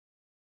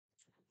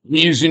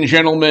Ladies and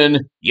gentlemen,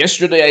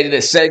 yesterday I did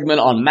a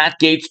segment on Matt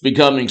Gaetz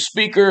becoming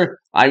Speaker.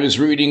 I was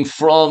reading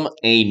from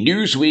a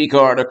Newsweek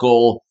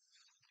article.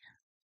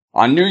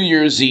 On New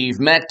Year's Eve,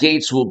 Matt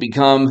Gaetz will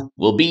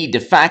be de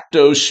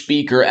facto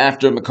Speaker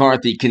after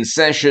McCarthy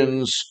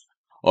concessions,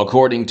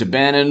 according to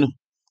Bannon.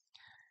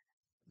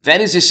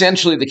 That is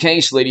essentially the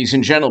case, ladies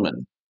and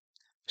gentlemen.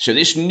 So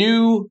this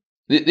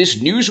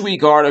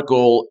Newsweek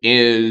article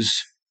is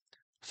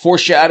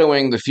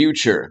foreshadowing the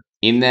future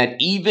in that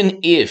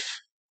even if,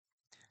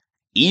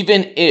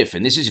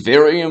 and this is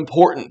very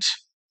important,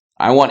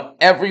 I want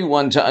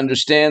everyone to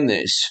understand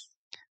this,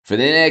 for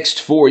the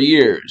next 4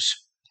 years,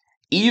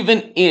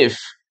 even if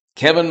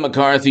Kevin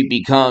McCarthy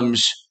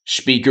becomes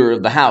Speaker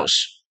of the House,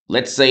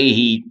 let's say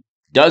he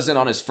doesn't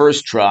on his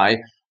first try,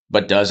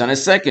 but does on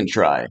his second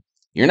try,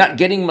 you're not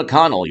getting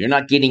McConnell. You're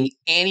not getting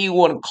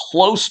anyone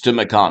close to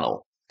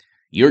McConnell.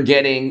 You're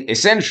getting,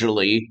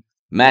 essentially,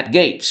 Matt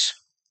Gaetz.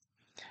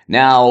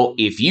 Now,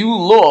 if you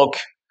look,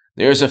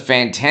 there's a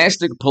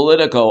fantastic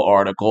Politico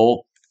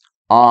article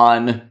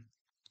on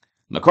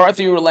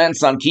McCarthy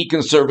relents on key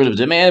conservative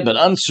demand, but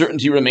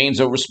uncertainty remains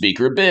over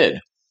Speaker bid.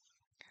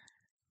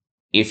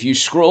 If you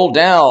scroll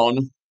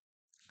down,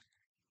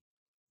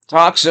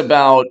 talks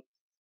about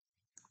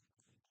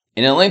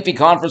in a lengthy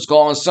conference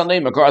call on Sunday,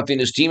 McCarthy and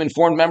his team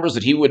informed members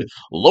that he would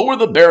lower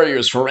the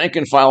barriers for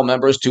rank-and-file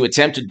members to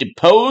attempt to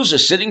depose a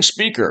sitting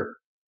speaker.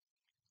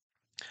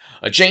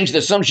 A change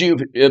that some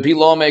GOP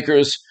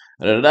lawmakers,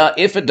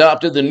 if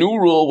adopted, the new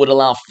rule would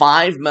allow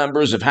 5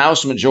 members of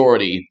House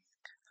majority,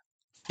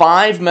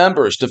 5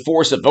 members to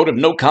force a vote of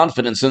no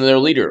confidence in their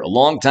leader, a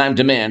longtime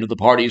demand of the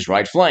party's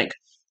right flank.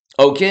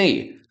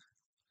 Okay,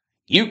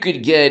 you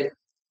could get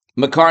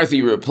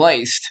McCarthy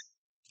replaced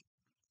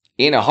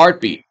in a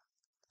heartbeat.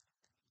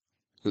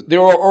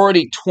 There are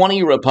already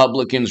 20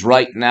 Republicans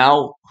right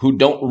now who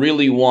don't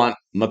really want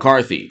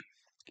McCarthy,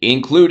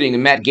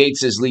 including Matt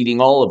Gaetz is leading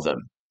all of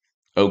them.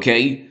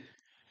 Okay?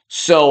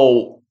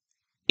 So,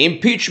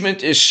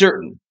 impeachment is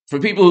certain. For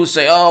people who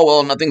say, oh,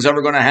 well, nothing's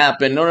ever going to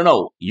happen.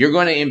 No.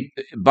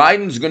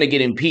 Biden's going to get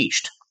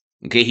impeached.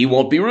 Okay? He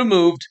won't be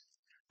removed.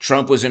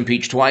 Trump was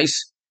impeached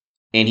twice.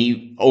 And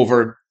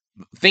over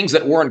things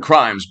that weren't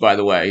crimes, by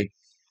the way.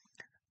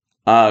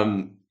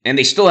 And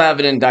they still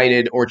haven't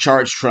indicted or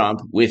charged Trump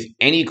with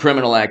any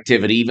criminal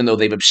activity, even though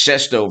they've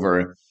obsessed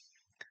over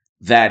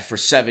that for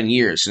 7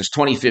 years. Since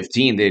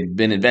 2015, they'd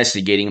been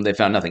investigating him. They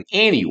found nothing.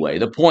 Anyway,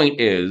 the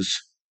point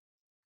is,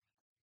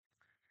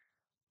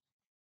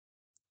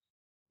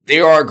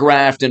 there are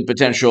graft and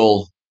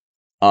potential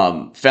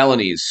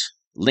felonies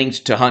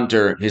linked to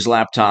Hunter, his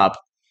laptop,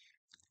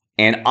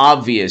 and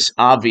obvious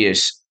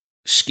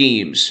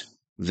schemes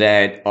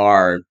that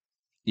are,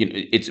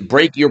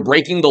 you're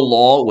breaking the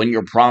law when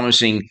you're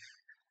promising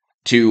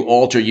to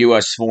alter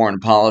U.S. foreign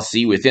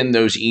policy. Within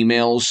those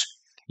emails,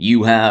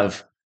 you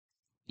have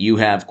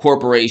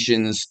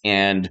corporations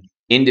and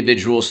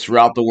individuals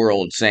throughout the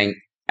world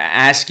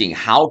asking,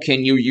 how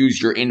can you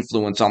use your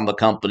influence on the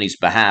company's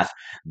behalf?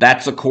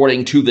 That's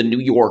according to the New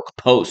York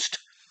Post.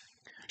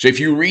 So if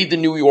you read the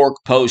New York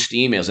Post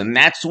emails, and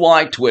that's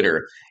why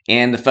Twitter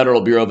and the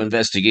Federal Bureau of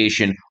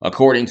Investigation,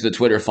 according to the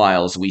Twitter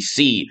files, we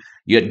see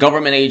you had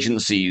government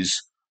agencies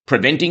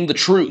preventing the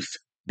truth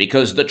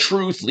because the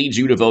truth leads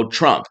you to vote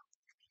Trump.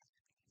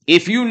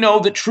 If you know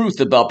the truth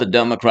about the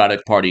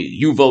Democratic Party,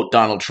 you vote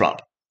Donald Trump.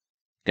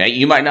 Okay,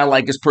 you might not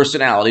like his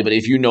personality, but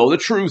if you know the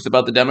truth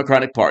about the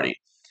Democratic Party,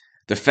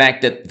 the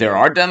fact that there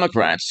are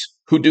Democrats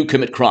who do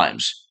commit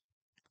crimes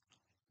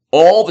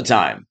all the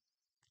time.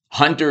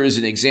 Hunter is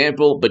an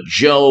example, but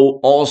Joe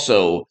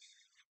also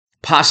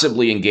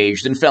possibly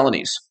engaged in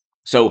felonies.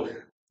 So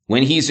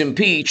when he's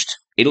impeached,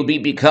 it'll be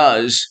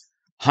because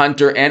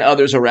Hunter and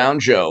others around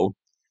Joe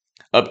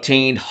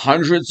obtained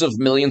hundreds of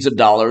millions of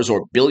dollars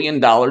or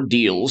billion-dollar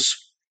deals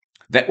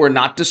that were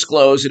not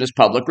disclosed in his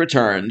public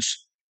returns,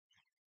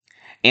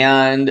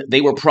 and they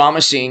were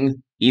promising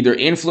either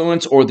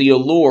influence or the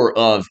allure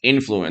of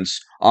influence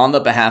on the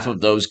behalf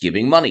of those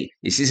giving money.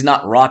 This is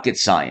not rocket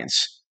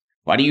science.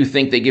 Why do you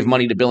think they give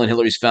money to Bill and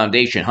Hillary's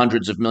foundation,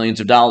 hundreds of millions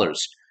of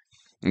dollars?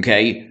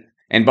 Okay?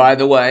 And by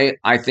the way,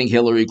 I think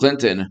Hillary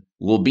Clinton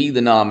will be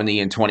the nominee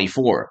in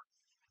 24.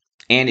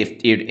 And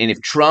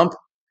if Trump,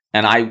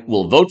 and I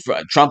will vote for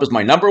Trump is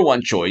my number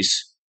 1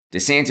 choice,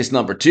 DeSantis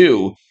number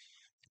 2,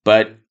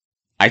 but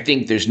I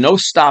think there's no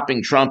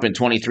stopping Trump in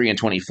 23 and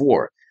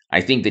 24. I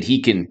think that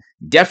he can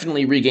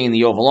definitely regain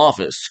the Oval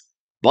Office.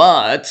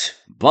 But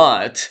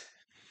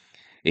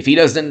if he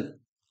doesn't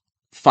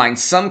find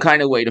some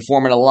kind of way to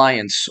form an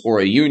alliance or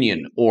a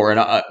union or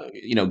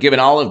give an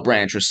olive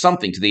branch or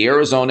something to the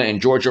Arizona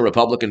and Georgia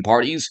Republican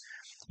parties,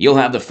 you'll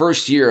have the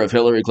first year of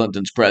Hillary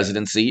Clinton's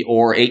presidency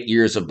or 8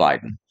 years of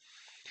Biden.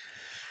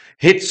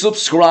 Hit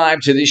subscribe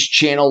to this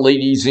channel,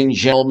 ladies and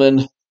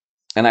gentlemen,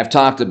 and I've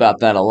talked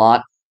about that a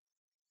lot,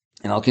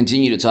 and I'll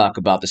continue to talk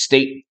about the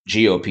state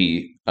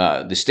GOP,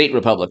 the state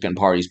Republican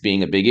parties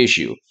being a big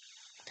issue.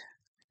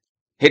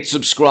 Hit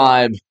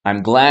subscribe.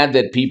 I'm glad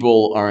that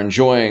people are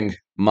enjoying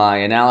my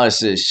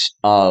analysis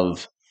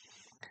of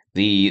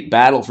the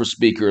battle for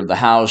Speaker of the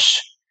House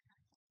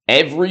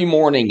every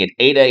morning at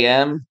 8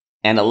 a.m.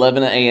 and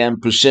 11 a.m.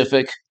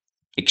 Pacific.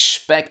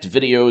 Expect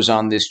videos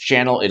on this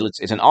channel.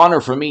 It's an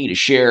honor for me to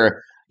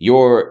share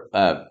your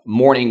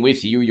morning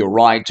with you, your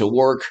ride to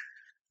work,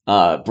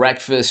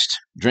 breakfast,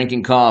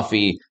 drinking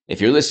coffee. If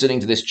you're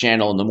listening to this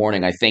channel in the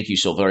morning, I thank you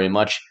so very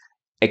much.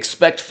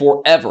 Expect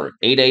forever,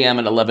 8 a.m.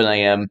 and 11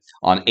 a.m.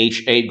 on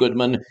H.A.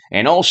 Goodman.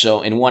 And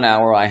also in 1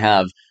 hour, I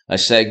have a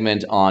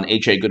segment on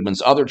H.A.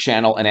 Goodman's other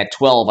channel. And at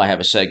 12, I have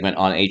a segment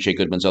on H.A.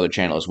 Goodman's other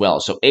channel as well.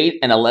 So 8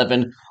 and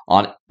 11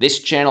 on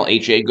this channel,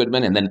 H.A.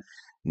 Goodman, and then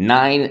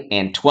 9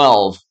 and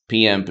 12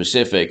 p.m.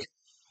 Pacific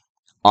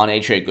on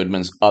H.A.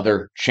 Goodman's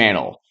other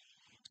channel.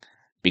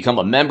 Become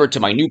a member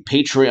to my new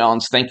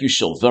Patreons. Thank you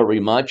so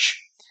very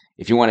much.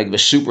 If you want to give a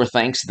super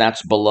thanks,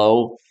 that's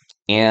below.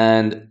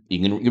 And you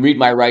can read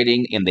my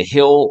writing in The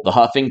Hill, The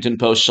Huffington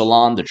Post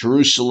Salon, The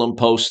Jerusalem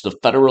Post, The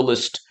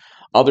Federalist,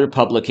 other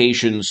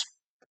publications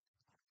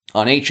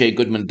on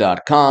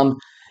hagoodman.com.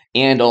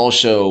 And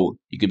also,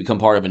 you can become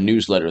part of a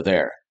newsletter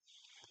there.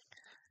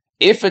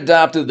 If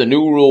adopted, the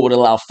new rule would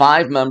allow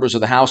 5 members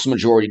of the House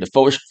majority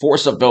to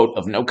force a vote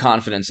of no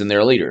confidence in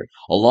their leader,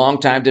 a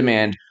long-time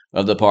demand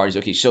of the parties.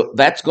 Okay, so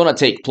that's going to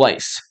take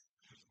place.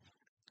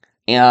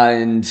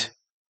 And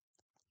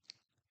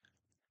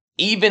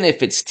even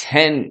if it's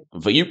 10,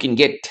 you can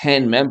get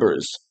 10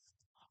 members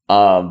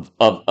of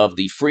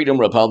the Freedom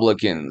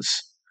Republicans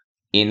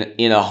in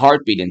a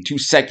heartbeat, in 2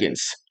 seconds,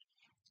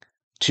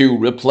 to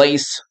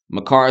replace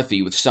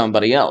McCarthy with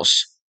somebody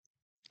else.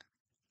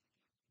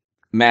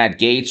 Matt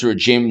Gaetz or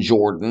Jim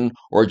Jordan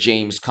or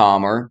James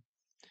Comer.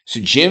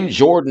 So Jim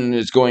Jordan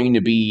is going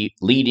to be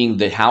leading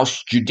the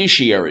House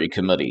Judiciary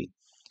Committee.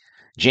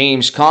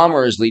 James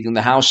Comer is leading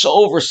the House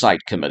Oversight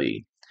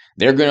Committee.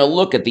 They're going to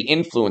look at the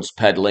influence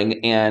peddling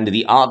and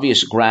the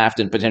obvious graft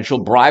and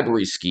potential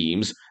bribery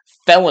schemes,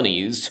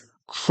 felonies,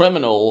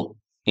 criminal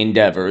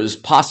endeavors,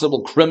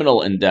 possible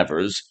criminal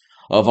endeavors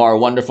of our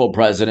wonderful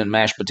president,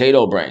 mashed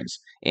potato brains,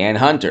 and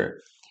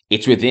Hunter.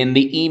 It's within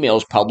the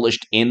emails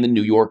published in the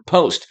New York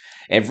Post.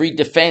 Every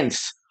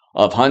defense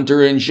of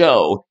Hunter and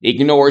Joe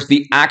ignores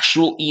the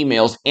actual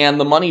emails and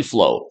the money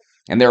flow.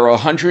 And there are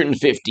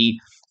 150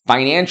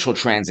 financial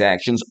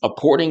transactions,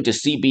 according to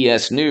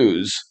CBS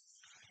News,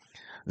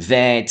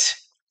 that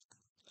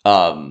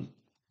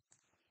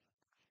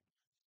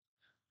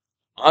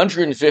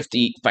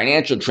 150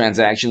 financial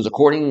transactions,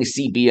 according to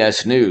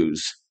CBS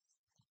News,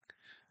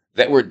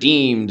 that were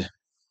deemed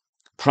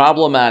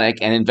problematic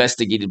and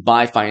investigated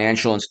by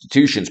financial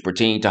institutions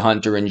pertaining to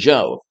Hunter and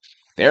Joe.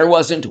 There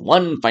wasn't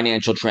one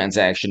financial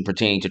transaction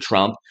pertaining to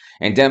Trump,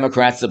 and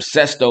Democrats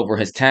obsessed over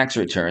his tax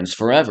returns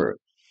forever.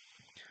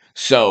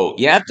 So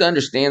you have to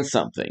understand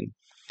something.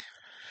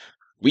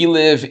 We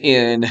live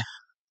in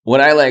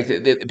what I like.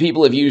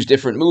 People have used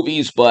different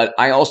movies, but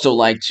I also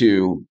like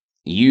to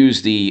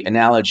use the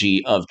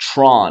analogy of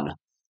Tron,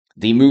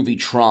 the movie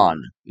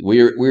Tron.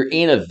 We're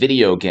in a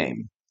video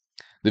game.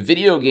 The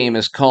video game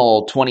is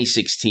called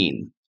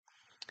 2016.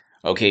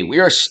 Okay, we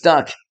are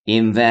stuck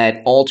in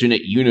that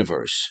alternate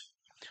universe.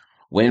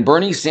 When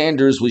Bernie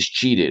Sanders was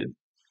cheated,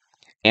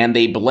 and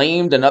they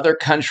blamed another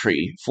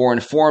country for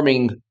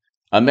informing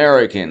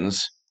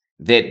Americans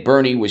that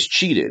Bernie was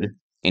cheated,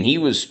 and he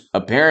was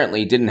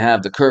apparently didn't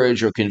have the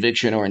courage or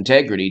conviction or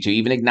integrity to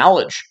even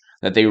acknowledge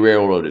that they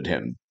railroaded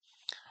him.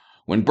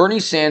 When Bernie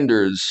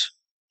Sanders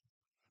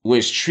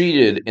was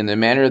treated in the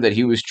manner that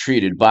he was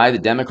treated by the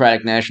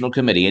Democratic National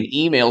Committee, and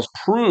emails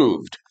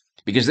proved,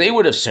 because they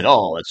would have said,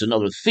 oh, it's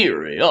another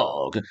theory.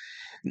 Oh,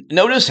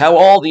 notice how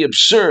all the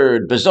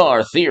absurd,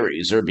 bizarre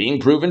theories are being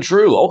proven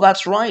true. Oh,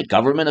 that's right.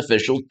 Government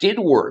officials did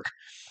work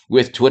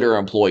with Twitter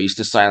employees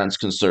to silence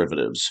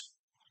conservatives.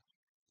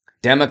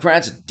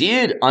 Democrats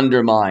did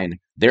undermine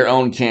their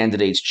own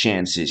candidates'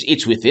 chances.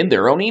 It's within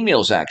their own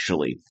emails,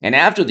 actually. And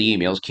after the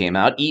emails came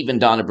out, even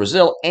Donna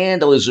Brazile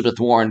and Elizabeth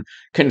Warren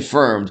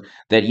confirmed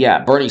that,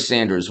 yeah, Bernie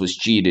Sanders was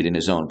cheated in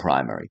his own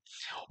primary.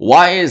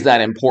 Why is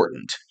that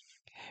important?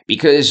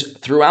 Because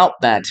throughout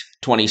that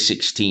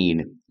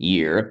 2016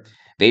 year,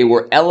 they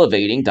were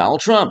elevating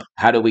Donald Trump.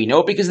 How do we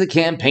know? Because the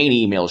campaign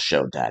emails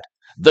showed that.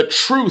 The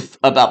truth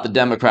about the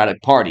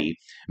Democratic Party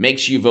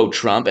makes you vote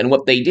Trump. And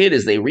what they did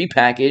is they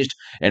repackaged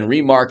and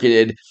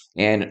remarketed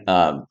and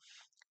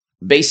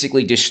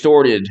basically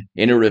distorted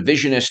in a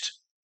revisionist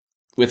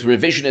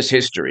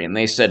history. And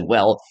they said,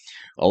 well,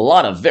 a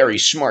lot of very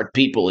smart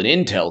people in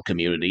Intel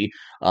community,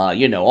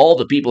 all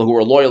the people who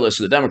were loyalists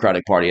to the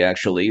Democratic Party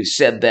actually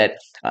said that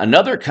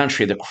another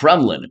country, the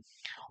Kremlin,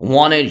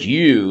 wanted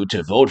you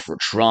to vote for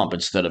Trump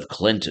instead of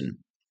Clinton.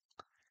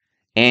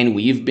 And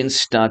we've been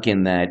stuck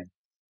in that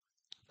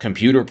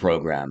computer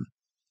program.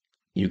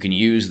 You can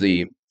use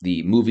the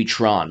movie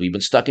Tron. We've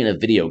been stuck in a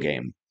video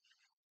game.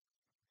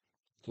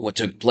 What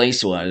took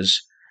place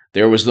was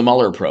there was the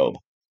Mueller probe.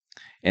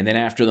 And then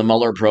after the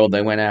Mueller probe,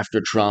 they went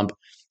after Trump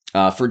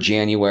for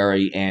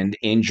January and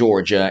in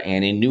Georgia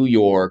and in New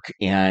York,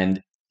 and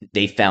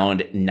they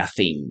found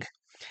nothing.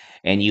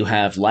 And you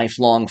have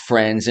lifelong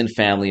friends and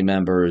family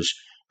members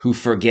who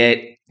forget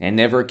and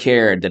never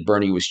cared that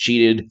Bernie was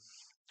cheated,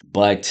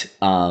 but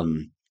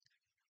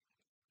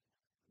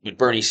But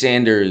Bernie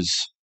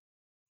Sanders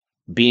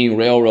being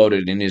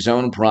railroaded in his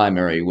own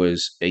primary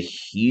was a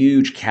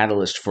huge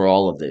catalyst for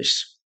all of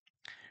this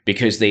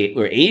because they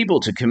were able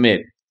to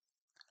commit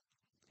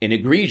an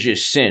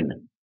egregious sin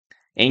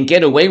and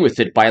get away with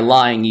it by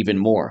lying even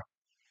more.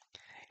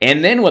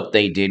 And then what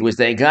they did was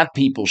they got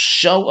people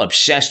so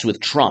obsessed with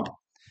Trump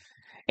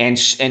and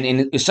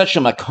in such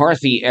a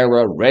McCarthy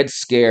era Red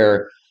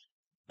Scare,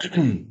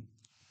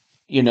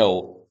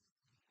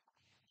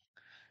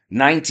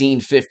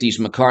 1950s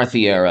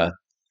McCarthy era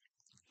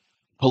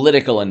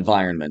political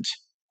environment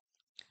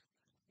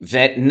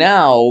that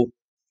now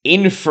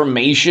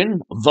information,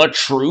 the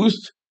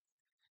truth,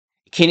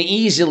 can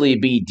easily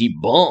be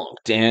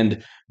debunked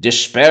and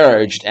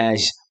disparaged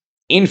as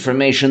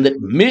information that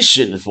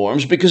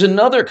misinforms because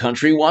another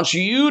country wants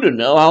you to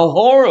know how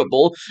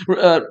horrible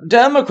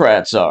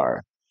Democrats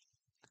are.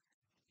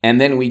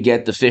 And then we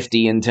get the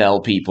 50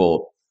 Intel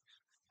people,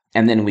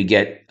 and then we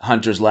get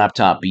Hunter's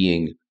laptop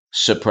being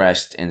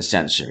suppressed and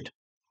censored.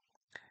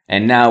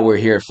 And now we're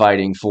here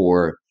fighting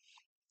for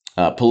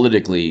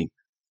politically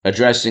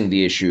addressing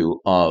the issue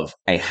of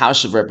a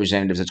House of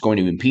Representatives that's going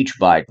to impeach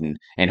Biden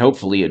and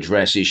hopefully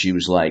address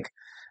issues like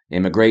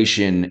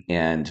immigration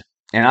and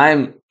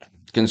I'm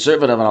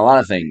conservative on a lot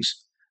of things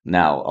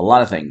now, a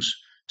lot of things,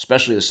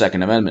 especially the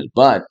Second Amendment,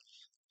 but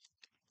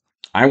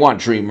I want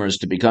dreamers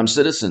to become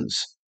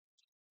citizens.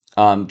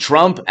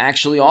 Trump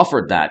actually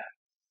offered that,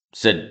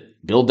 said,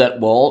 build that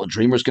wall,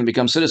 dreamers can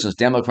become citizens.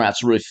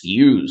 Democrats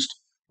refused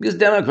because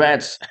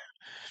Democrats,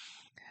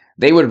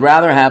 they would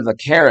rather have a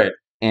carrot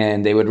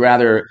and they would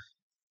rather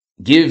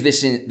give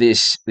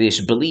this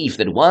belief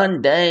that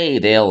one day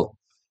they'll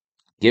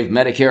give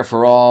Medicare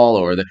for all,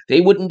 or that they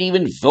wouldn't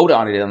even vote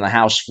on it on the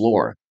House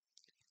floor.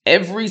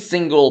 Every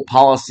single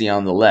policy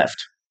on the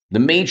left, the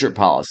major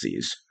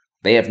policies,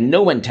 they have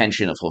no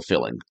intention of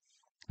fulfilling.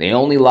 They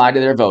only lie to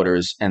their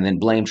voters and then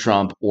blame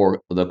Trump or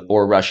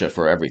Russia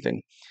for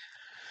everything.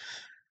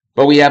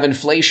 But we have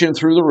inflation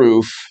through the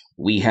roof.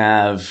 We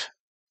have,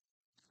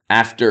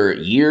 after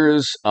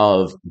years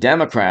of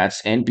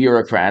Democrats and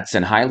bureaucrats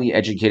and highly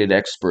educated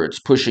experts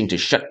pushing to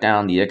shut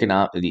down the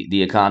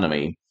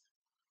economy,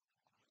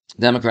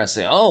 Democrats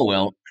say, oh,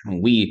 well,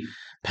 we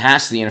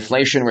passed the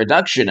Inflation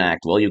Reduction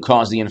Act. Well, you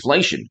caused the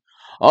inflation.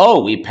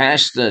 Oh, we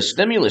passed the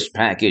stimulus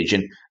package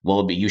and,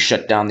 well, you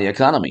shut down the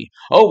economy.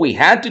 Oh, we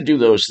had to do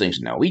those things.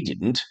 No, we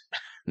didn't.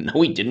 No,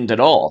 we didn't at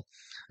all.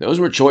 Those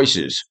were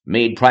choices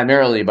made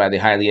primarily by the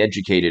highly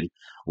educated,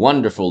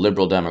 wonderful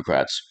liberal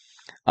Democrats.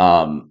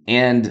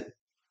 And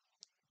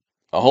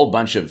a whole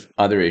bunch of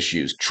other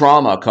issues.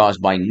 Trauma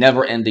caused by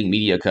never-ending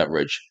media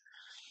coverage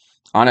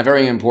on a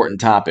very important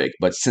topic,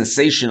 but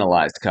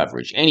sensationalized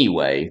coverage.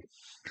 Anyway,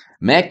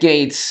 Matt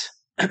Gaetz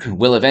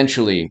will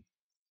essentially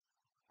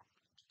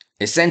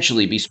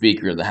be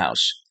Speaker of the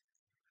House.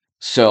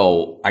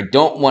 So I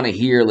don't want to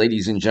hear,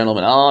 ladies and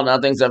gentlemen, oh,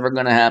 nothing's ever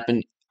going to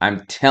happen.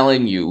 I'm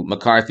telling you,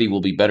 McCarthy will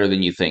be better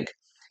than you think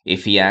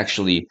if he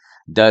actually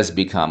does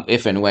become,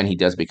 if and when he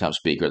does become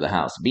Speaker of the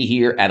House. Be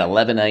here at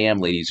 11 a.m.,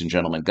 ladies and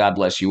gentlemen. God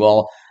bless you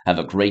all. Have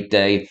a great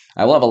day.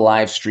 I will have a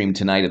live stream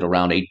tonight at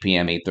around 8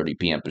 p.m., 8:30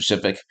 p.m.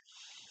 Pacific.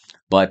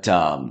 But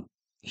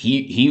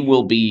he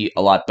will be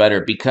a lot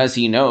better because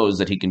he knows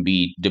that he can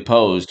be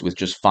deposed with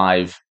just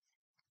five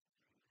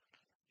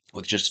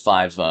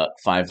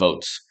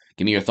votes.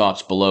 Give me your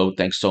thoughts below.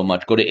 Thanks so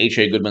much. Go to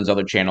H.A. Goodman's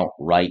other channel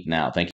right now. Thank you.